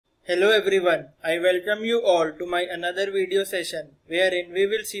Hello everyone, I welcome you all to my another video session wherein we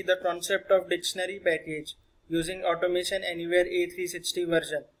will see the concept of dictionary package using Automation Anywhere A360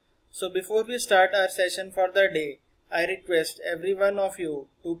 version. So before we start our session for the day, I request every one of you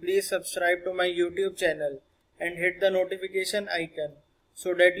to please subscribe to my YouTube channel and hit the notification icon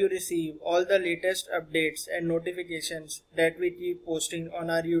so that you receive all the latest updates and notifications that we keep posting on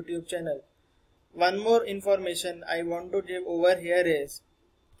our YouTube channel. One more information I want to give over here is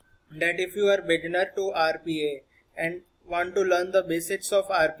that if you are beginner to RPA and want to learn the basics of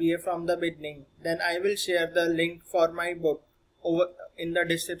RPA from the beginning, then I will share the link for my book over in the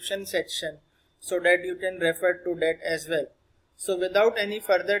description section so that you can refer to that as well. So without any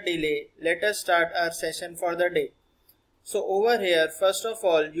further delay, let us start our session for the day. So over here, first of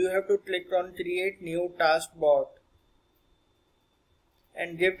all, you have to click on create new task bot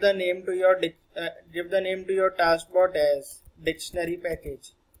and give the name to your task bot as dictionary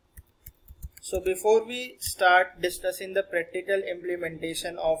package. So before we start discussing the practical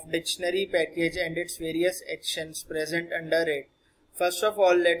implementation of dictionary package and its various actions present under it, first of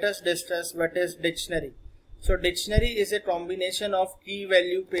all let us discuss what is dictionary. So dictionary is a combination of key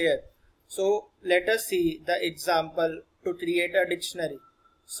value pair. So let us see the example to create a dictionary.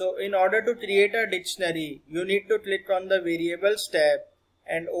 So in order to create a dictionary, you need to click on the variables tab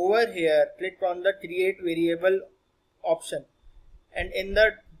and over here click on the create variable option, and in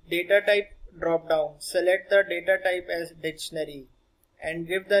the data type drop down, select the data type as dictionary and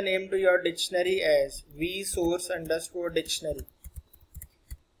give the name to your dictionary as vSource_dictionary,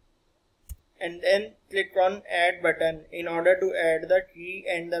 and then click on add button in order to add the key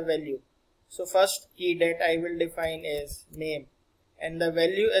and the value. So first key that I will define is name, and the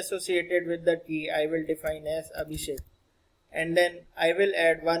value associated with the key I will define as Abhishek, and then I will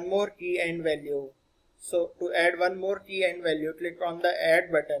add one more key and value. So to add one more key and value, click on the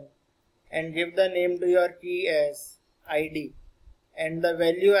add button and give the name to your key as ID, and the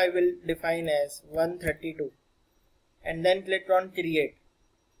value I will define as 132, and then click on create.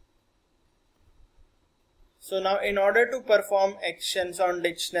 So now in order to perform actions on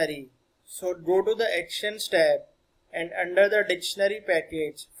dictionary, so go to the actions tab and under the dictionary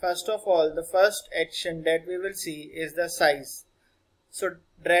package, first of all the first action that we will see is the size. So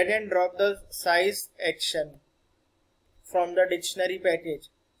drag and drop the size action from the dictionary package.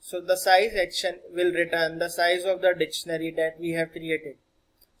 So the size action will return the size of the dictionary that we have created.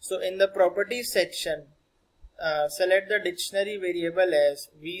 So in the properties section, select the dictionary variable as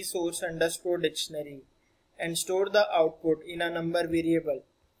vSource_dictionary and store the output in a number variable,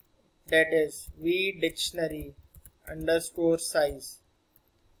 that is vDictionary_size,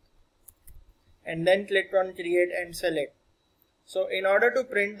 and then click on create and select. So in order to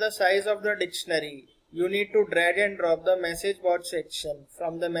print the size of the dictionary, you need to drag and drop the message box section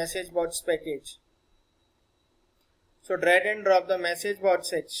from the message box package. So drag and drop the message box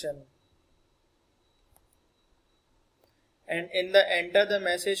section, and in the enter the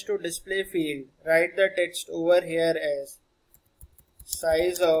message to display field, write the text over here as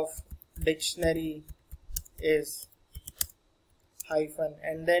size of dictionary is hyphen,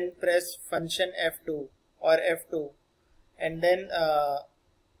 and then press function F2 or F2, and then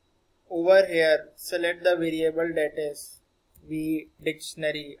over here select the variable that is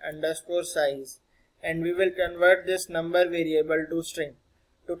vDictionary_size, and we will convert this number variable to string.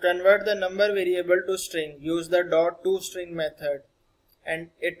 To convert the number variable to string, use the .toString method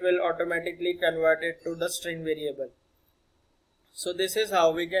and it will automatically convert it to the string variable. So this is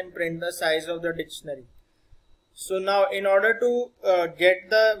how we can print the size of the dictionary. So now in order to get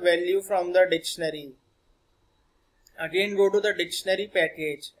the value from the dictionary, again go to the dictionary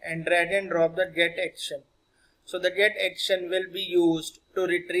package and drag and drop the get action. So the get action will be used to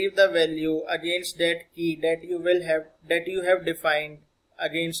retrieve the value against that key that you have defined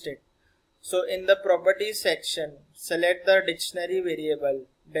against it. So in the properties section, select the dictionary variable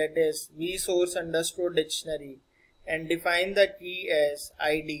that is vSource_dictionary and define the key as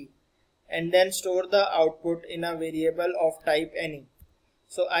ID, and then store the output in a variable of type any.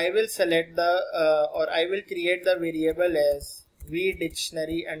 So I will select I will create the variable as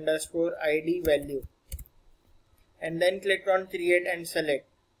vDictionary_ID value, and then click on create and select,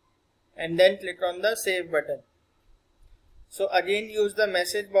 and then click on the save button. So again use the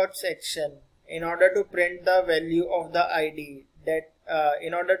message box section in order to print the value of the ID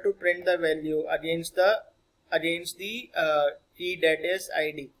in order to print the value against the key that is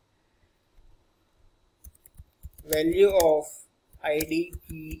ID. Value of ID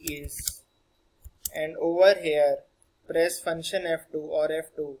key is, and over here press function F2 or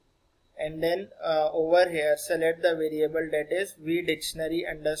F2 and then over here select the variable that is vDictionary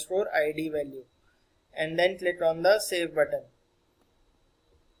underscore ID value, and then click on the save button.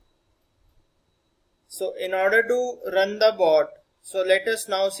 So in order to run the bot, so let us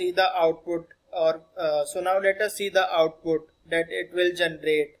now see the output, or let us see the output that it will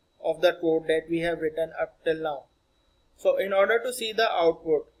generate of the code that we have written up till now. So in order to see the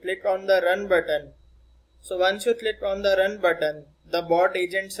output, click on the run button. So once you click on the run button, the bot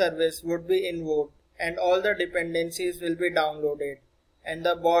agent service would be invoked and all the dependencies will be downloaded, and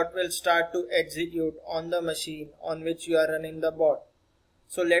the bot will start to execute on the machine on which you are running the bot.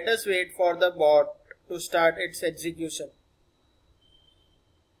 So let us wait for the bot to start its execution.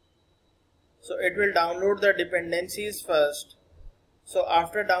 So it will download the dependencies first. So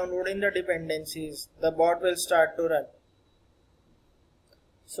after downloading the dependencies, the bot will start to run.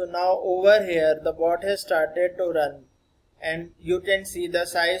 So now over here the bot has started to run, and you can see the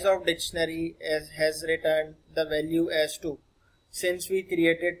size of dictionary has returned the value as 2, since we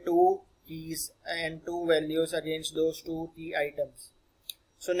created 2 keys and 2 values against those 2 key items.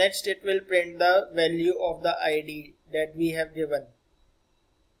 So next it will print the value of the ID that we have given.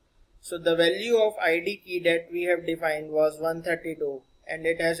 So the value of ID key that we have defined was 132, and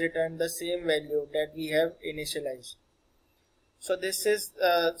it has returned the same value that we have initialized. So this is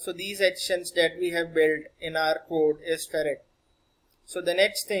these actions that we have built in our code is correct. So the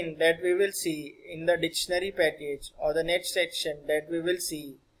next thing that we will see in the dictionary package, or the next action that we will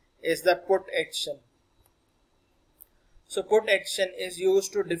see, is the put action. So put action is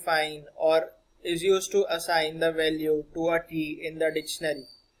used to define or is used to assign the value to a key in the dictionary.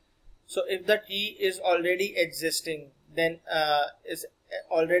 So if the key is already existing, the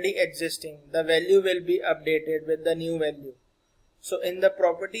value will be updated with the new value. So in the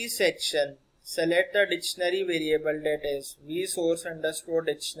properties section, select the dictionary variable that is vSource underscore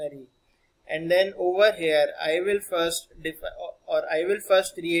dictionary, and then over here I will first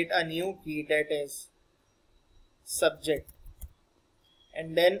create a new key that is subject,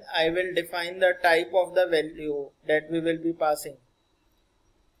 and then I will define the type of the value that we will be passing.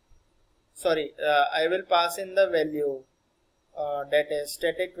 I will pass in the value that is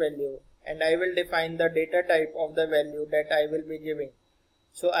static value, and I will define the data type of the value that I will be giving.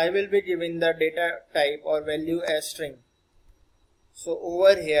 So I will be giving the data type or value as string. So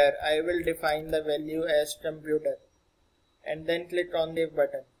over here I will define the value as computer, and then click on the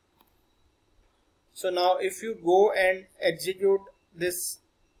button. So now if you go and execute this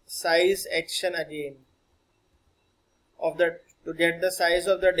size action again to get the size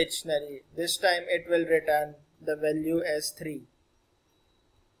of the dictionary, this time it will return the value as 3.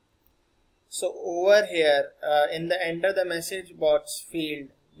 So over here in the enter the message box field,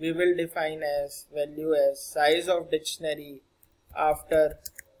 we will define as value as size of dictionary after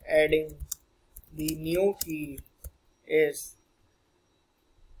adding the new key is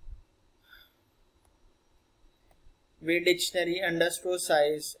vDictionary underscore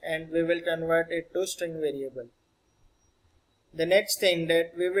size, and we will convert it to string variable. The next thing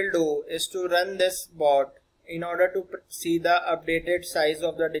that we will do is to run this bot in order to see the updated size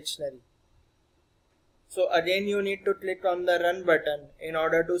of the dictionary. So again you need to click on the run button in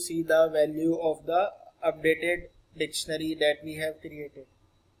order to see the value of the updated dictionary that we have created.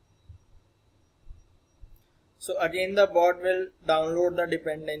 So again the bot will download the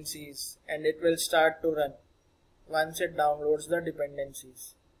dependencies and it will start to run once it downloads the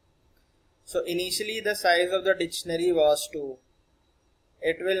dependencies. So initially the size of the dictionary was 2.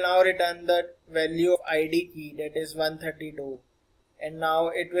 It will now return the value of ID key, that is 132, and now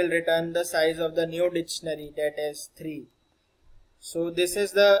it will return the size of the new dictionary, that is 3. So this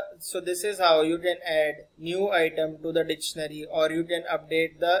is how you can add new item to the dictionary, or you can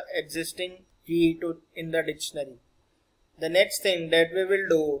update the existing key in the dictionary. The next thing that we will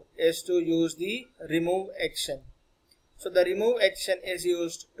do is to use the remove action. So the remove action is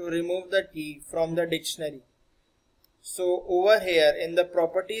used to remove the key from the dictionary. So over here in the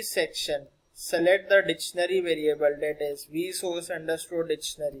properties section, select the dictionary variable, that is vSource underscore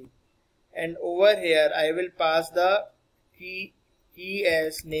dictionary, and over here I will pass the key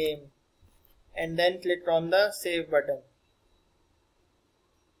as name, and then click on the save button.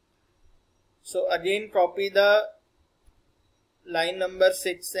 So again copy the line number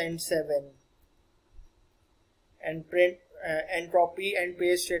 6 and 7 and print and copy and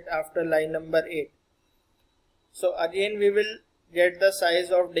paste it after line number 8. So again we will get the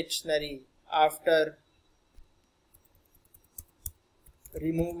size of dictionary after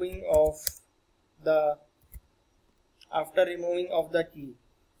removing of the key.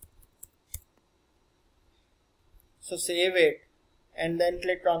 So save it and then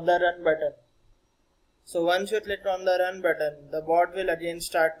click on the run button. So once you click on the run button, the bot will again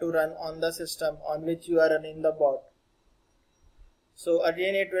start to run on the system on which you are running the bot. So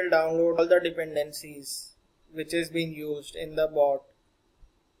again it will download all the dependencies which is being used in the bot.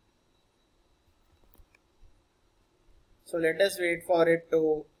 So let us wait for it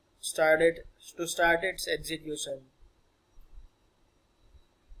to start its execution.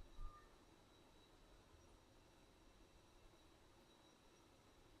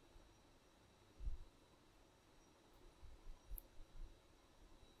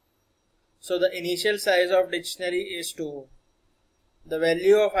 So the initial size of dictionary is 2. The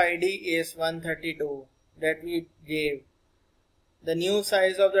value of ID is 132 that we gave. The new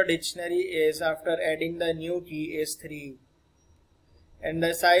size of the dictionary is, after adding the new key, is 3. And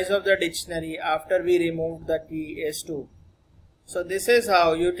the size of the dictionary after we removed the key is 2. So this is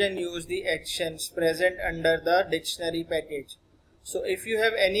how you can use the actions present under the dictionary package. So if you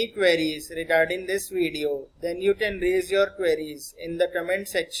have any queries regarding this video, then you can raise your queries in the comment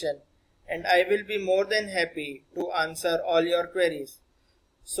section, and I will be more than happy to answer all your queries.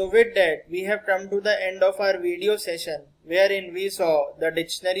 So with that, we have come to the end of our video session wherein we saw the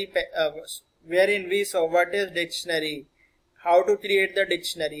dictionary, what is dictionary, how to create the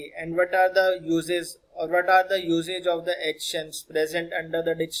dictionary, and what are the uses or what are the usage of the actions present under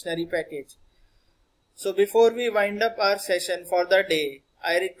the dictionary package. So before we wind up our session for the day,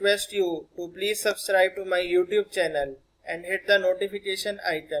 I request you to please subscribe to my YouTube channel and hit the notification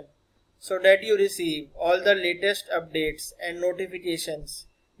icon so that you receive all the latest updates and notifications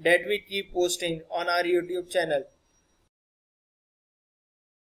that we keep posting on our YouTube channel.